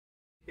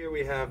Here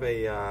we have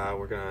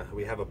a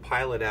we have a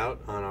pilot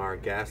out on our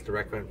gas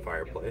direct vent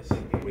fireplace.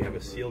 We have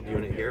a sealed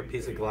unit here,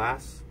 piece of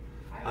glass.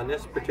 On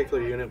this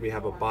particular unit, we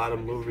have a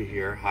bottom louver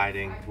here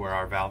hiding where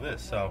our valve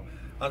is. So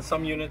on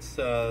some units,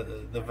 the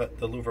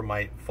louver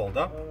might fold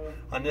up.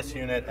 On this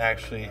unit,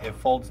 actually, it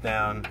folds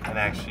down and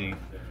actually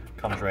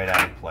comes right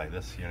out of play.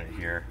 This unit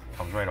here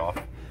comes right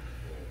off.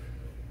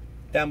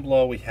 Down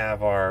below, we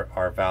have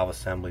our valve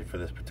assembly for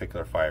this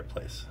particular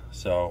fireplace.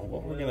 So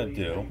what we're going to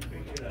do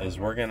is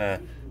we're going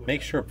to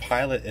make sure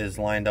pilot is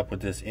lined up with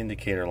this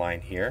indicator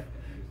line here,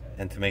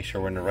 and to make sure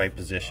we're in the right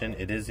position.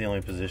 It is the only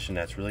position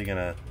that's really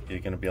you're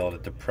gonna be able to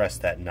depress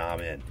that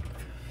knob in.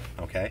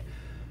 Okay.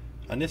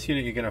 On this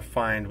unit, you're gonna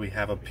find we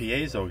have a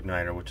piezo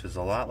igniter, which is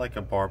a lot like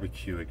a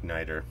barbecue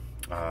igniter.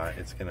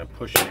 It's gonna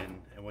push in,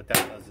 and what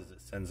that does is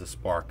it sends a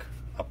spark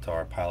up to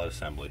our pilot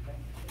assembly.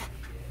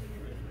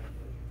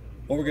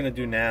 What we're going to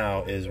do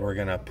now is we're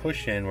going to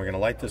push in, we're going to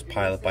light this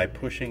pilot by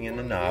pushing in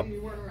the knob.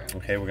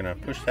 Okay, we're going to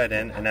push that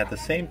in, and at the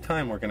same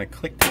time we're going to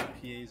click the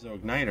piezo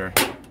igniter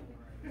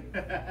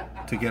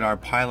to get our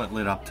pilot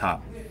lit up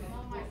top.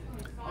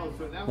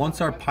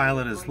 Once our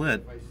pilot is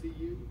lit,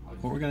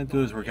 what we're going to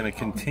do is we're going to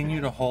continue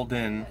to hold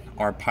in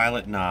our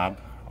pilot knob,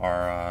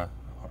 our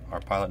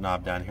pilot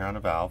knob down here on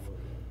the valve.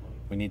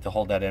 We need to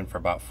hold that in for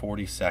about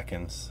 40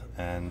 seconds,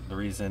 and the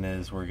reason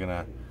is we're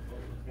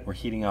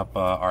heating up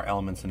our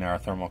elements in there, our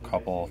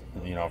thermocouple,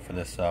 for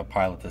this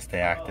pilot to stay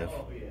active.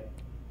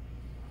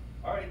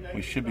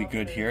 We should be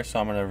good here, so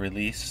I'm going to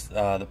release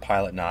the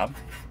pilot knob.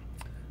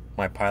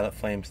 My pilot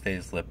flame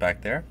stays lit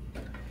back there.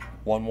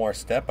 One more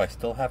step, I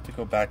still have to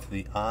go back to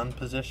the on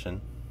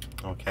position,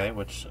 okay,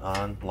 which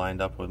on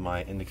lined up with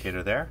my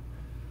indicator there.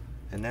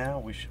 And now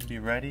we should be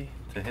ready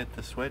to hit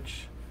the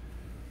switch,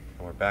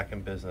 and we're back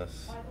in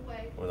business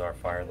with our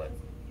fire lit.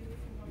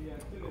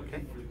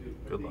 Okay,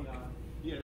 good luck.